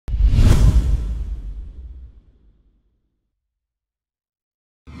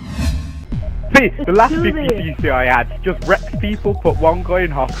the last 50 CC I had just wrecked people, put one guy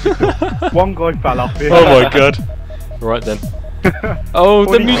in hospital, one guy fell off it. Oh my god. Right then. Oh,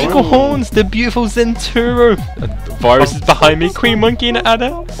 the musical horns, the beautiful Zenturo. Virus is behind me, Queen Monkey and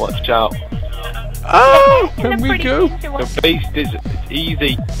Ada. Watch out. Oh, here we go. The beast is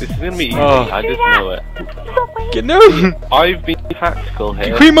easy. This is gonna be easy. Oh. I just know it. Get no. I've been tactical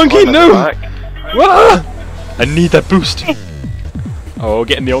here. Queen Monkey, no. Back. Ah! I need that boost. Oh,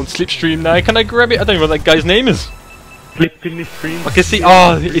 getting the old slipstream now. Can I grab it? I don't know what that guy's name is. Flipping the stream. I can see.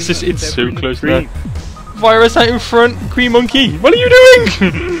 Oh, it's just it's so close now. Virus out in front, Queen Monkey. What are you doing?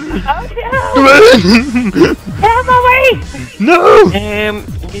 Oh no! Get out of my way! No! There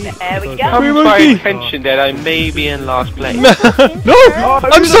we go. Come by attention that I may be in last place. No!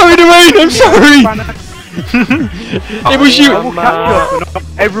 I'm sorry, Dwayne. I'm sorry. It was you.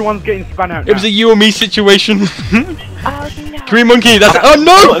 Everyone's getting spun out. It was a you or me situation. Oh no! Queen Monkey. That's. Oh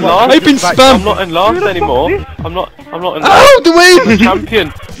no! I've been spammed. I'm not in last anymore. I'm not in last. Oh, Dwayne! I'm a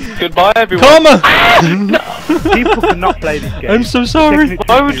champion. Goodbye, everyone. Karma! People cannot play this game. I'm so sorry.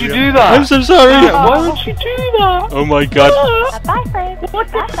 Why would you do that? I'm so sorry. Why would you do that? Oh my god. Bye, friend. Bye.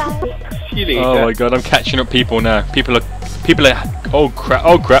 See you later. Oh my god, I'm catching up people now. People are. Oh crap,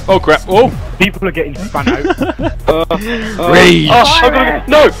 oh crap, oh crap, oh! People are getting spun out. Rage!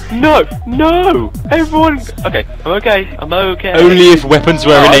 No! Everyone. Okay, I'm okay. I'm okay. Only if weapons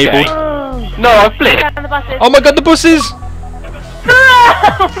were enabled. No, I flipped. Oh my god, the buses!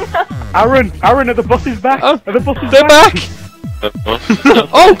 Aaron, are the buses back? Oh, Are the buses they're back!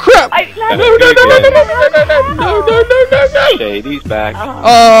 Oh crap! No! Shady's back.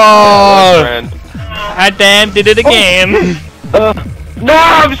 Oh! I damn did it again! No,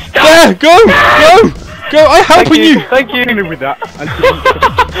 I'm stuck! Yeah, go! I'm helping you! Thank you! with that.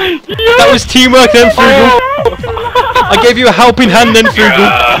 That was teamwork then, Frugal! I gave you a helping hand then, Frugal!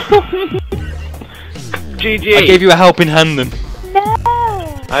 GG! I gave you a helping hand then.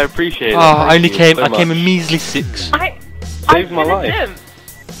 I appreciate it. I came a much. measly 6. Saved my life.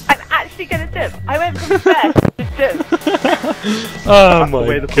 I'm actually gonna dip. I went from first to dip. Oh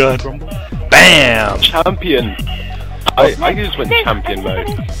my god. BAM! Champion! I just went champion mode.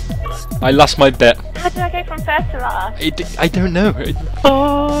 I lost my bet. How did I go from first to last? I don't know.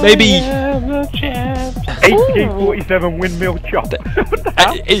 Maybe. AK-47 windmill chop.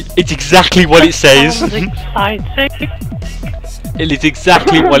 It's exactly what it says. It is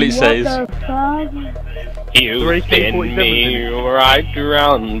exactly what it says. You spin me right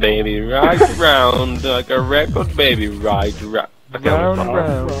around, baby, right around like a record, baby, right around.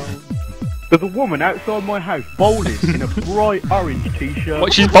 There's a woman outside my house bowling in a bright orange t-shirt.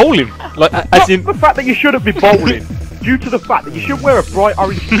 What, she's bowling? Like, as in... The fact that you shouldn't be bowling, due to the fact that you should wear a bright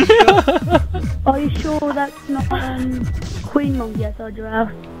orange t-shirt. Are you sure that's not Queen Monkey outside your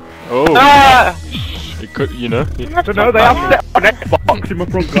house? Oh. Ah! It could, you know. I don't know, they have set an Xbox in my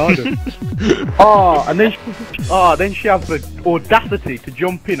front garden. Then she has the audacity to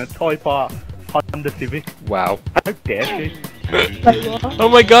jump in and type out Honda Civic. Wow. How dare she? Oh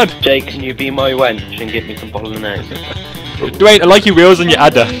my god. Jay, can you be my wench and get me some bolognese? Dwayne, I like your wheels on your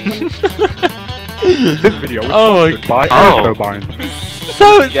adder. This video was sponsored by Autobahn.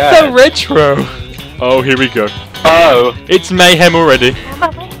 So retro. Oh, here we go. Oh. It's mayhem already.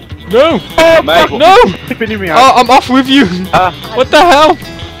 No! No! Oh, I'm off with you! What the hell?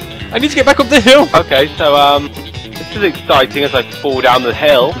 I need to get back up the hill! Okay, so, this is exciting as I fall down the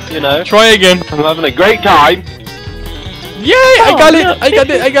hill, you know. Try again. I'm having a great time. Yay! I got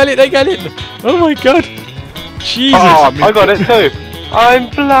it! Oh my god! Jesus! Oh, I got it too! I'm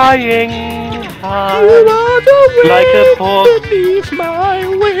flying high like a hawk beneath my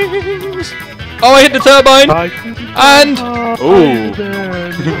wings. Oh, I hit the turbine! And... Oh!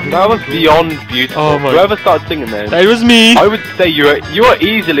 That was beyond beautiful. Oh my. Whoever started singing there, That was me! I would say you are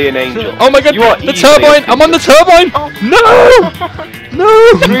easily an angel. Oh my god! You are the easily turbine! I'm on the turbine! No! No!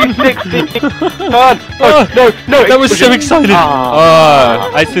 360! Turn! No! That was so exciting!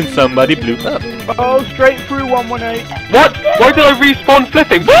 I seen somebody blew up. Oh, straight through 118. What? Why did I respawn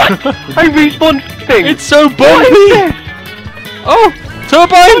flipping? What? I respawned flipping! It's so bumpy! Oh!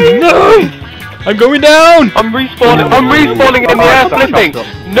 Turbine! No! I'm going down! I'm respawning in the air flipping!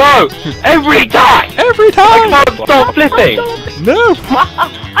 No! Every time! Every time! I can't stop flipping! No!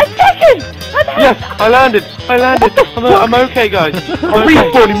 I'm second! Yes, I landed! I'm okay, guys. I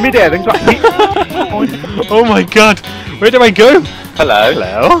respawned in midair, then got hit. Oh my god! Where do I go?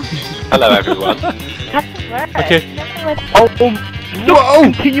 Hello. Hello, everyone. Okay.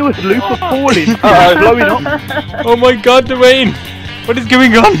 Continuous loop of falling. Uh-oh. Blowing up. Oh my god, Dwayne! What is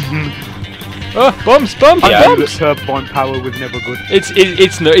going on? Oh, bombs, bombs, I knew that bombs! turbine power was never good.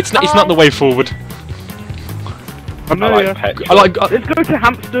 It's not the way forward. I know, I like yeah. petrol. I like. Let's go to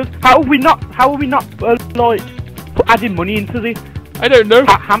hamsters. How are we not like adding money into this? I don't know.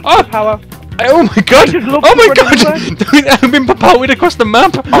 Hamster power. Oh my god! just love Oh my to run god! I've been propelled across the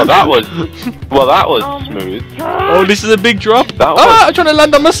map. Oh, that was smooth. Oh, this is a big drop. That was- I'm trying to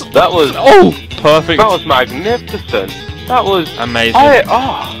land on this. That was Oh, perfect. that was magnificent. That was Amazing.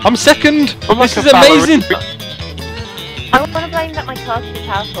 I'm second. I'm like This a is amazing. I want to blame that my car's too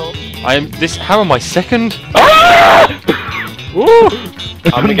powerful. How am I second?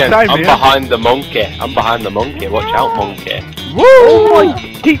 I'm Time, yeah. behind the monkey. I'm behind the monkey. Watch out, monkey. Woo! Oh my!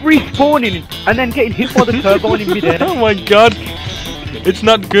 Keep respawning and then getting hit by the turbine in midair. Oh my god. It's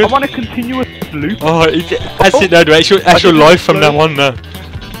not good. I'm on a continuous loop. Oh, that's it now. That's your life from now on now.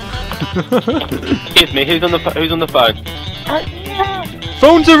 Excuse me. Who's on the phone? Yeah.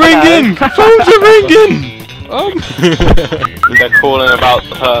 Phones are ringing. Phones are ringing. They're calling about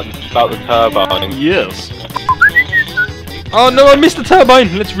the turbine. Yes. Oh no, I missed the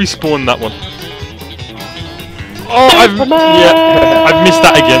turbine. Let's respawn that one. Oh, I've missed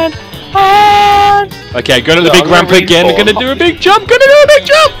that again. Okay, going to the big ramp again. I'm gonna do a big jump.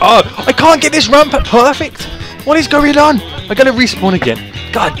 Oh, I can't get this ramp perfect. What is going on? I'm gonna respawn again.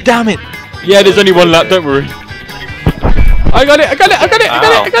 God damn it. Yeah, there's only one lap. Don't worry. I got it. I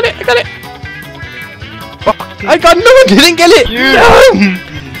got no, I didn't get it. No.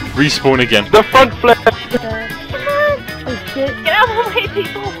 Respawn again. The front flip. Oh shit. Get out of the way,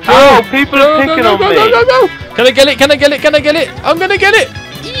 people! Oh, people are picking on me. Go. Can I get it? I'm gonna get it.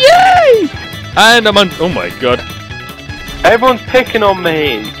 Yay! And I'm on. Oh my god. Everyone's picking on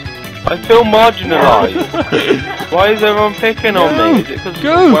me. I feel marginalised. Why is everyone picking on me? Is it because of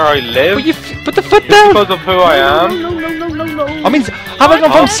Go. where I live? Put the foot Is it down. because of who I am? No. I mean, have I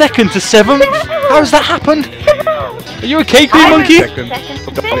gone from second to seventh? How's that happened? Are you okay, Green Monkey? Second.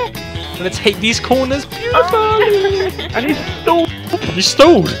 I'm gonna take these corners beautifully. And he's stalled. You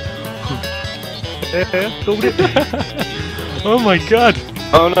stalled. Stalled it. Oh my god.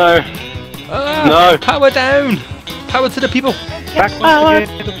 Oh no. No. Power down. Power to the people. Back once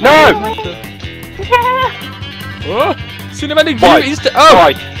again. No. Oh, cinematic view Why? is the.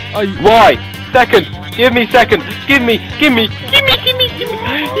 Oh. Why? Second. Give me second. Give me.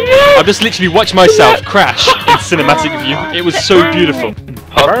 I've just literally watched myself crash in cinematic view. It was so beautiful.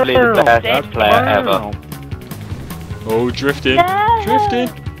 Possibly the best player ever. Oh, drifting.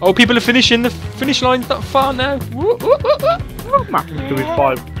 Oh, people are finishing. The finish line's not far now. Woo. Max to his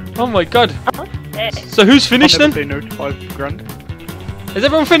 5. Oh my god. Oh, shit. So who's finished I'll then? never say no to 5 grand. Has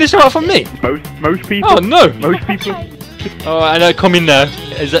everyone finished apart from me? Most people. Oh no. Most people. Oh, and I come in now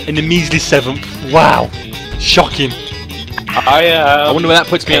in the measly 7th. Wow. Shocking. I wonder where that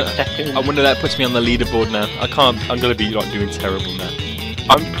puts me. I wonder that puts me on the leaderboard now. I'm gonna be like doing terrible now.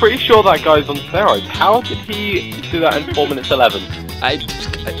 I'm pretty sure that guy's on steroids. How did he do that in 4 minutes 11?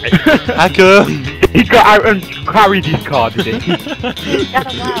 Hacker. He got out and carried his car, did he? Wow.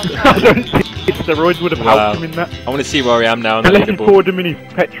 I don't think steroids would have helped him in that. I want to see where I am now on the Unless he leaderboard. poured him in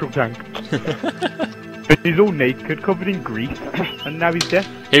his petrol tank. And he's all naked, covered in grease, and now he's dead.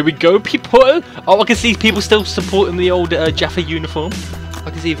 Here we go, people. Oh, I can see people still supporting the old Jaffa uniform. I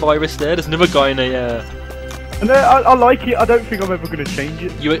can see Virus there. There's another guy in a. And I like it. I don't think I'm ever going to change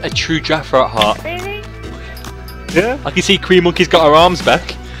it. You're a true Jaffa at heart. Really? Yeah. I can see Cream Monkey's got her arms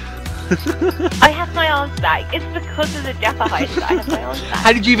back. I have my arms back. It's because of the Jaffa heist that I have my arms back.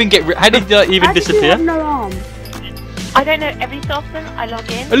 How did you even get? How did that even How did you disappear? have no arms? I don't know, every so often I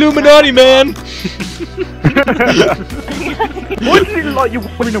log in. Illuminati, man! Why does it look like you're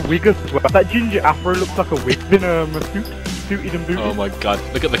wearing a wig as well? That ginger afro looks like a wig in a suit. Suited and booted. Oh my god,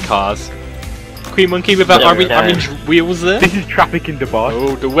 look at the cars. Queen Monkey with our orange wheels there. This is traffic in Dubai.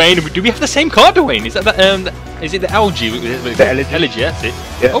 Oh, Dwayne. Do we have the same car, Dwayne? Is that is it the LG? The LG. LG, that's it.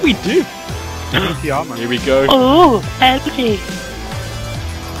 Yeah. Oh, we do. GTR, man. Here we go. Oh, LG.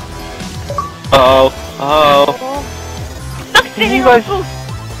 Oh. Stop Can you sitting guys- on the booth.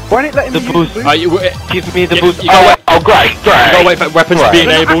 Why ain't it letting The me use boost. the Are you, Give me the Yeah, boost. you Oh, got- wait. Oh, great. gotta wait for weapons to be Right. They're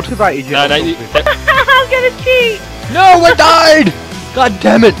not enabled. activated No, yet, no, or something. I'm gonna cheat. no, I died! God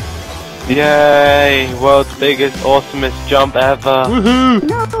damn it! Yay! World's biggest, awesomest jump ever. Woohoo!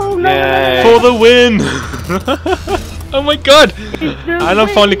 No. Yay! For the win! Oh my god! And I'm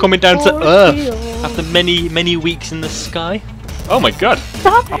finally coming down to Earth after many weeks in the sky. Oh my god!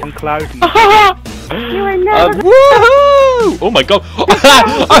 On cloud. You were never. Woohoo! Oh my god!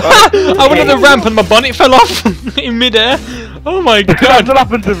 I went on the ramp and my bonnet fell off in midair. Oh my That's god! what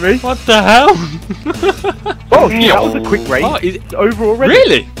happened to me. What the hell? Oh, shit, that was a quick race. Oh, is It's over already.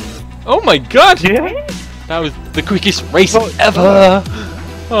 really? Oh my god! Yeah. That was the quickest race ever!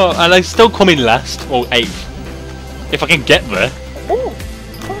 Oh, and I still come in last, or 8th. If I can get there.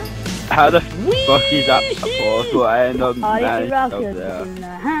 How the fuck is that possible? I end up nice up there.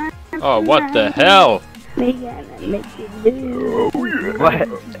 Oh, what the hell?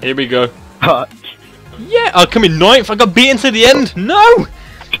 What? Here we go. Touch. Yeah, I'll come in 9th. I got beaten to the end. No!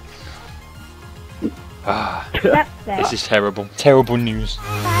 Ah, this is terrible. Terrible news.